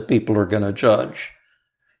self that people are going to judge.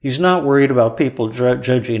 He's not worried about people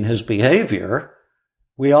judging his behavior.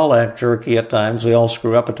 We all act jerky at times. We all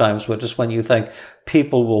screw up at times. But just when you think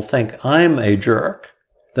people will think I'm a jerk,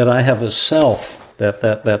 that I have a self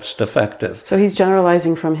that's defective. So he's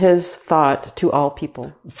generalizing from his thought to all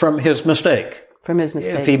people. From his mistake. From his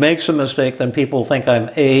mistake. If he makes a mistake, then people think I'm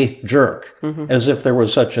a jerk, as if there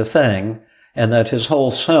was such a thing, and that his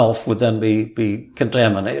whole self would then be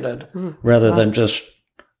contaminated, rather than just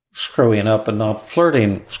screwing up and not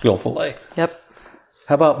flirting skillfully. Yep.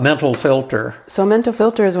 How about mental filter? So mental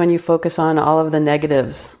filter is when you focus on all of the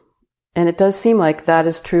negatives. And it does seem like that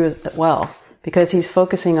is true as well, because he's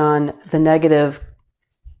focusing on the negative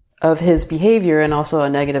of his behavior and also a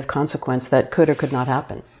negative consequence that could or could not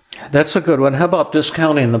happen. That's a good one. How about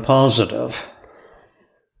discounting the positive?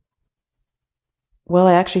 Well,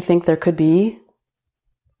 I actually think there could be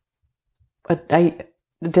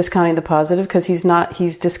discounting the positive, because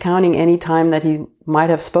he's discounting any time that he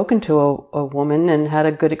might have spoken to a woman and had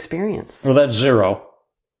a good experience. Well, that's zero.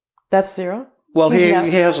 That's zero? Well, he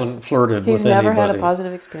hasn't flirted with anybody. He's never had a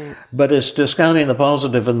positive experience. But it's discounting the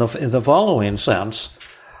positive in the following sense.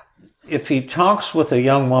 If he talks with a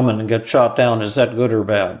young woman and gets shot down, is that good or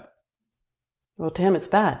bad? Well, to him, it's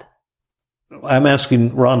bad. I'm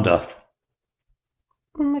asking Rhonda.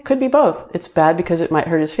 It could be both. It's bad because it might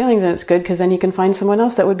hurt his feelings, and it's good because then he can find someone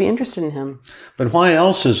else that would be interested in him. But why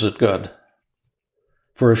else is it good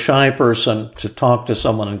for a shy person to talk to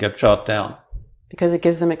someone and get shot down? Because it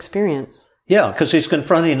gives them experience. Yeah, because he's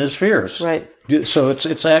confronting his fears. Right. So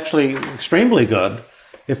it's actually extremely good.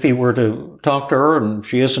 If he were to talk to her and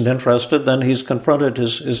she isn't interested, then he's confronted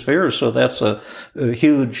his fears. So that's a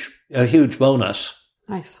huge bonus.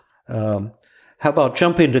 Nice. How about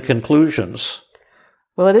jumping to conclusions?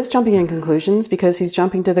 Well, it is jumping in conclusions, because he's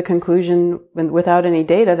jumping to the conclusion without any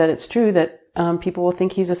data that it's true that people will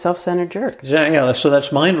think he's a self-centered jerk. Yeah. So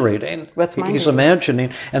that's mind reading. He's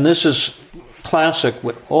imagining, and this is classic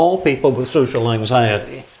with all people with social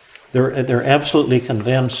anxiety. They're absolutely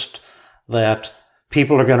convinced that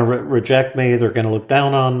people are going to reject me. They're going to look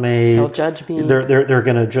down on me. They'll judge me. They're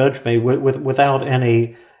going to judge me without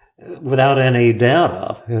any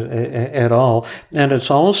data at all. And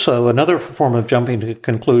it's also another form of jumping to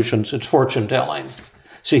conclusions. It's fortune telling.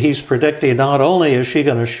 See, he's predicting not only is she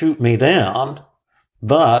going to shoot me down,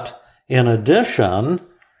 but in addition,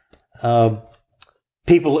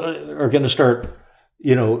 people are going to start,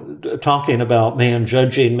 talking about me and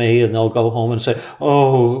judging me, and they'll go home and say,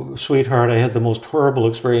 "Oh, sweetheart, I had the most horrible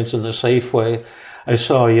experience in the Safeway. I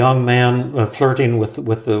saw a young man flirting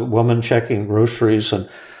with a woman checking groceries, and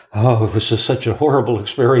oh, it was just such a horrible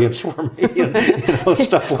experience for me," and,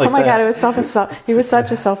 stuff like that. Oh my God, he was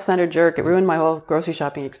such a self-centered jerk. It ruined my whole grocery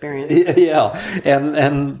shopping experience. Yeah,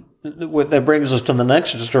 and that brings us to the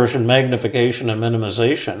next distortion: magnification and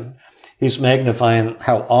minimization. He's magnifying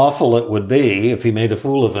how awful it would be if he made a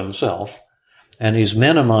fool of himself, and he's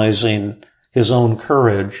minimizing his own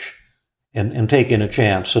courage and taking a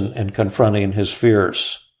chance and confronting his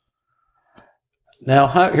fears. Now,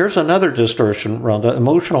 here's another distortion, Rhonda: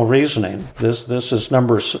 emotional reasoning. This is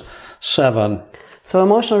number 7. So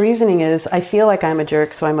emotional reasoning is, I feel like I'm a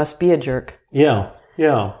jerk, so I must be a jerk. Yeah.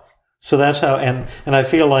 So that's how, and I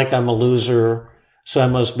feel like I'm a loser, so I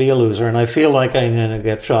must be a loser. And I feel like I'm going to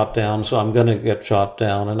get shot down, so I'm going to get shot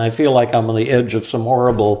down. And I feel like I'm on the edge of some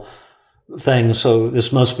horrible thing, so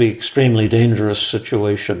this must be extremely dangerous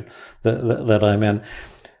situation that I'm in.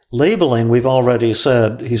 Labeling, we've already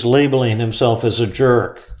said, he's labeling himself as a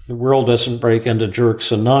jerk. The world doesn't break into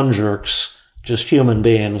jerks and non-jerks, just human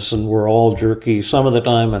beings, and we're all jerky some of the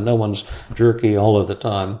time, and no one's jerky all of the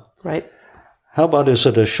time. Right. How about, is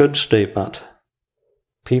it a should statement?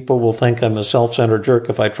 People will think I'm a self-centered jerk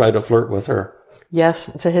if I try to flirt with her. Yes,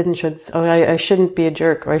 it's a hidden should. Oh, I shouldn't be a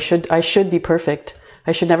jerk, or I should be perfect.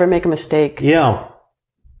 I should never make a mistake. Yeah.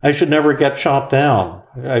 I should never get shot down.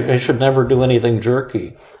 I should never do anything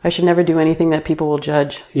jerky. I should never do anything that people will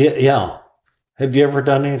judge. Yeah. Have you ever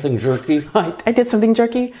done anything jerky? I did something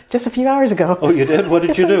jerky just a few hours ago. Oh, you did? What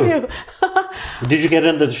did you do? Did you get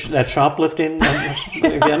into that shoplifting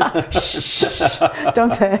again?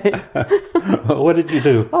 Don't say. What did you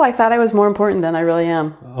do? Well, I thought I was more important than I really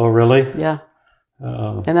am. Oh, really? Yeah.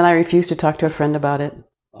 And then I refused to talk to a friend about it.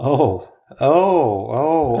 Oh,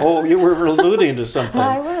 you were alluding to something.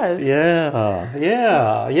 I was. Yeah,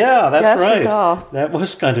 that's right. Recall. That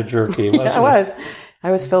was kind of jerky, wasn't it? It was. I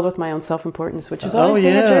was filled with my own self-importance, which is always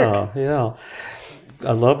being a jerk. Yeah.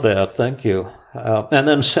 I love that. Thank you. And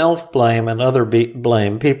then self-blame and other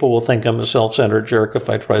blame. People will think I'm a self-centered jerk if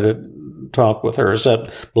I try to talk with her. Is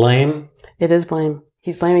that blame? It is blame.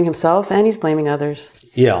 He's blaming himself and he's blaming others.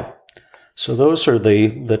 Yeah. So those are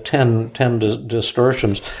the 10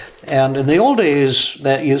 distortions. And in the old days,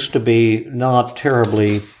 that used to be not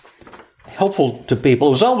terribly helpful to people.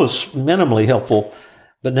 It was always minimally helpful.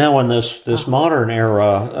 But now in this modern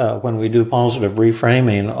era, when we do positive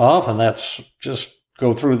reframing, often that's just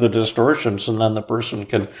go through the distortions and then the person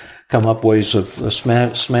can come up ways of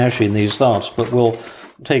smashing these thoughts. But we'll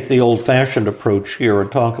take the old-fashioned approach here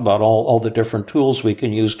and talk about all the different tools we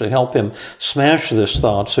can use to help him smash this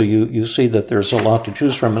thought, so you see that there's a lot to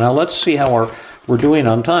choose from. Now let's see how we're doing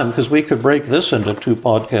on time, because we could break this into 2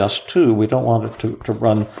 podcasts too. We don't want it to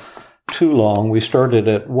run too long. We started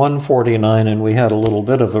at 1:49 and we had a little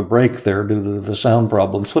bit of a break there due to the sound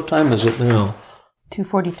problems. What time is it now?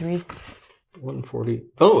 2:43. 1:40.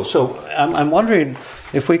 Oh, so I'm wondering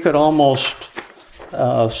if we could almost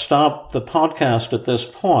stop the podcast at this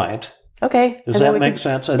point. Okay. Does that make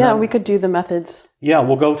sense? And then, we could do the methods. Yeah,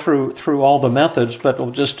 we'll go through all the methods,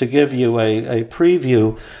 but just to give you a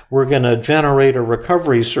preview, we're going to generate a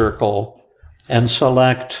recovery circle and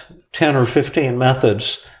select 10 or 15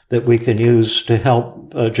 methods that we can use to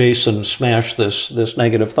help Jason smash this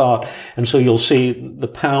negative thought. And so you'll see the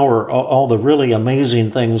power, all the really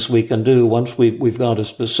amazing things we can do once we've got a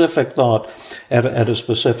specific thought at a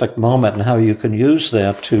specific moment, and how you can use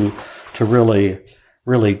that to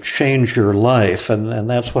really change your life. And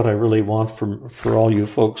that's what I really want for all you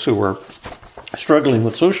folks who are struggling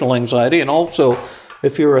with social anxiety. And also,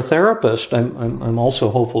 if you're a therapist, I'm also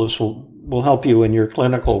hopeful this will help you in your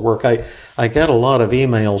clinical work. I get a lot of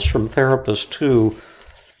emails from therapists too,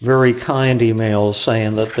 very kind emails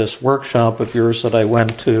saying that this workshop of yours that I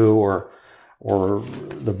went to, or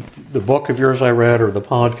the book of yours I read, or the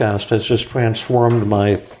podcast has just transformed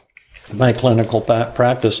my clinical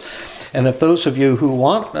practice. And if those of you who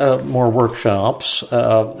want more workshops,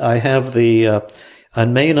 I have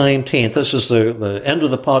on May 19th, this is the end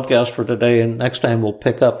of the podcast for today, and next time we'll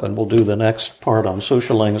pick up and we'll do the next part on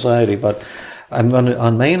social anxiety. But on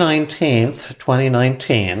May 19th,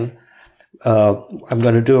 2019, I'm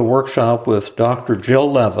going to do a workshop with Dr. Jill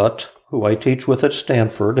Levitt, who I teach with at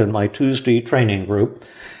Stanford in my Tuesday training group.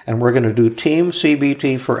 And we're going to do Team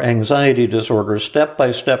CBT for Anxiety Disorders,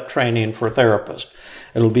 step-by-step training for therapists.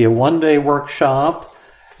 It'll be a 1-day workshop.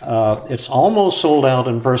 It's almost sold out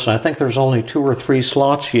in person. I think there's only 2 or 3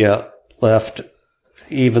 slots yet left,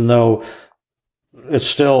 even though it's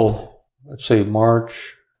still, let's see, March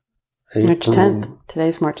 10th.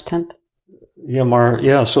 Today's March 10th.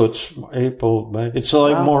 Yeah, so it's April. It's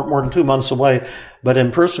like more than 2 months away. But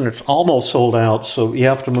in person, it's almost sold out, so you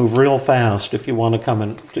have to move real fast if you want to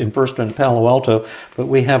come in person in Palo Alto. But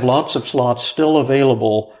we have lots of slots still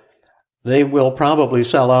available. They will probably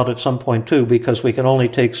sell out at some point too, because we can only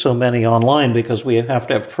take so many online, because we have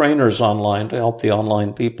to have trainers online to help the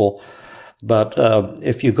online people. But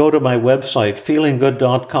if you go to my website,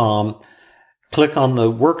 feelinggood.com, click on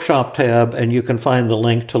the workshop tab, and you can find the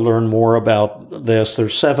link to learn more about this.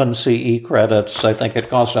 There's 7 CE credits. I think it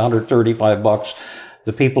costs $135.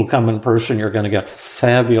 The people come in person, you're going to get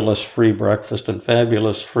fabulous free breakfast and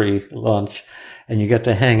fabulous free lunch. And you get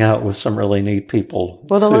to hang out with some really neat people.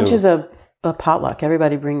 Well, the lunch is a potluck.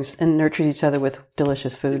 Everybody brings and nurtures each other with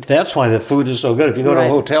delicious food. That's why the food is so good. If you go to a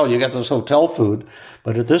hotel, you get this hotel food.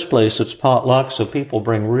 But at this place, it's potluck, so people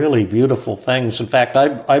bring really beautiful things. In fact,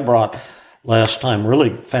 I brought last time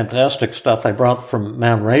really fantastic stuff. I brought from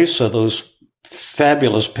Manresa those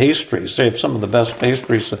fabulous pastries. They have some of the best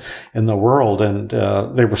pastries in the world, and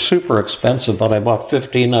they were super expensive, but I bought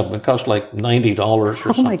 15 of them. It cost like $90 or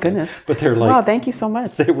something. Oh my goodness. But they're like, wow, thank you so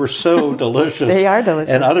much. They were so delicious. They are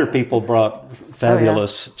delicious. And other people brought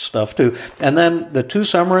fabulous stuff too. And then the 2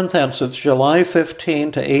 summer intensives, July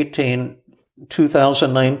 15 to 18,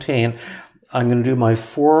 2019, I'm going to do my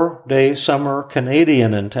 4-day summer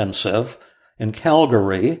Canadian intensive in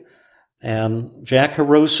Calgary. And Jack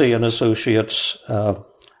Hiroshi and Associates are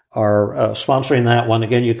sponsoring that one.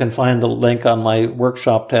 Again, you can find the link on my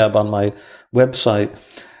workshop tab on my website.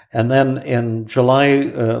 And then in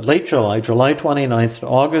late July 29th to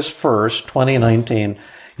August 1st, 2019,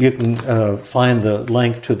 you can find the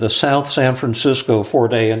link to the South San Francisco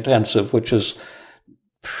 4-day intensive, which is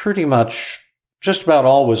pretty much just about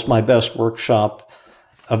always my best workshop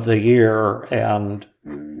of the year. And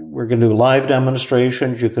we're going to do live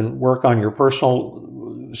demonstrations. You can work on your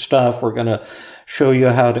personal stuff. We're going to show you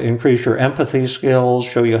how to increase your empathy skills,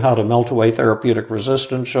 show you how to melt away therapeutic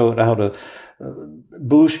resistance, show you how to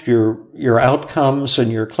boost your outcomes in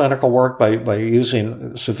your clinical work by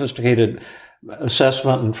using sophisticated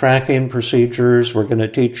assessment and tracking procedures. We're going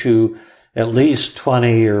to teach you at least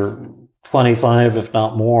 20 or 25, if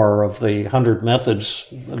not more, of the 100 methods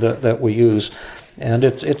that we use. And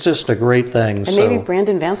it's just a great thing. And maybe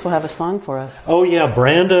Brandon Vance will have a song for us. Oh, yeah,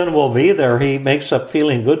 Brandon will be there. He makes up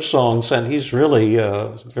feeling good songs, and he's really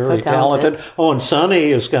very talented. Oh, and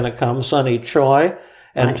Sonny is going to come, Sonny Choi,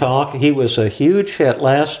 and talk. He was a huge hit.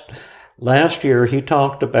 Last year, he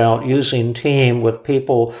talked about using team with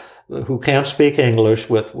people who can't speak English,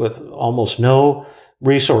 with almost no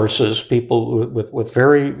resources, people with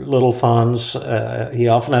very little funds. He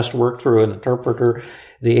often has to work through an interpreter.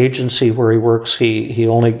 The agency where he works, he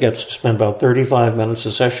only gets to spend about 35 minutes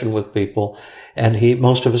a session with people, and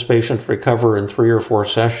most of his patients recover in 3 or 4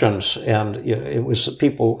 sessions. And it was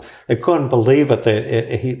people, they couldn't believe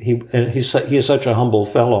it. He's such a humble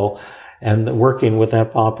fellow, and working with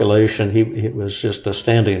that population, it was just a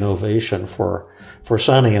standing ovation for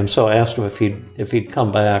Sonny. And so I asked him if he'd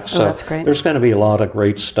come back. So that's great. There's going to be a lot of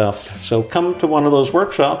great stuff. So come to one of those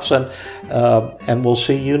workshops, and we'll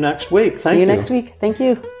see you next week. Thank you. See you next week. Thank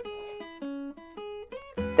you.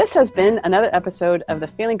 This has been another episode of the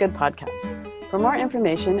Feeling Good podcast. For more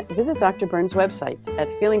information, visit Dr. Burns' website at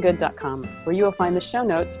feelinggood.com, where you will find the show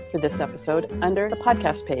notes for this episode under the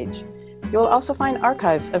podcast page. You will also find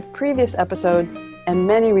archives of previous episodes and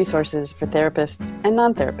many resources for therapists and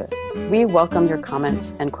non-therapists. We welcome your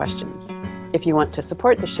comments and questions. If you want to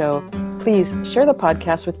support the show, please share the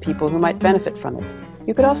podcast with people who might benefit from it.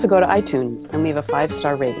 You could also go to iTunes and leave a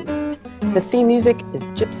 5-star rating. The theme music is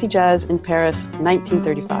Gypsy Jazz in Paris,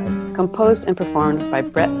 1935, composed and performed by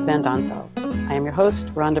Brett Van Donsel. I am your host,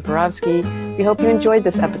 Rhonda Borowski. We hope you enjoyed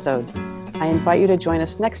this episode. I invite you to join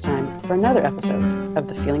us next time for another episode of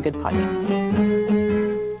the Feeling Good podcast.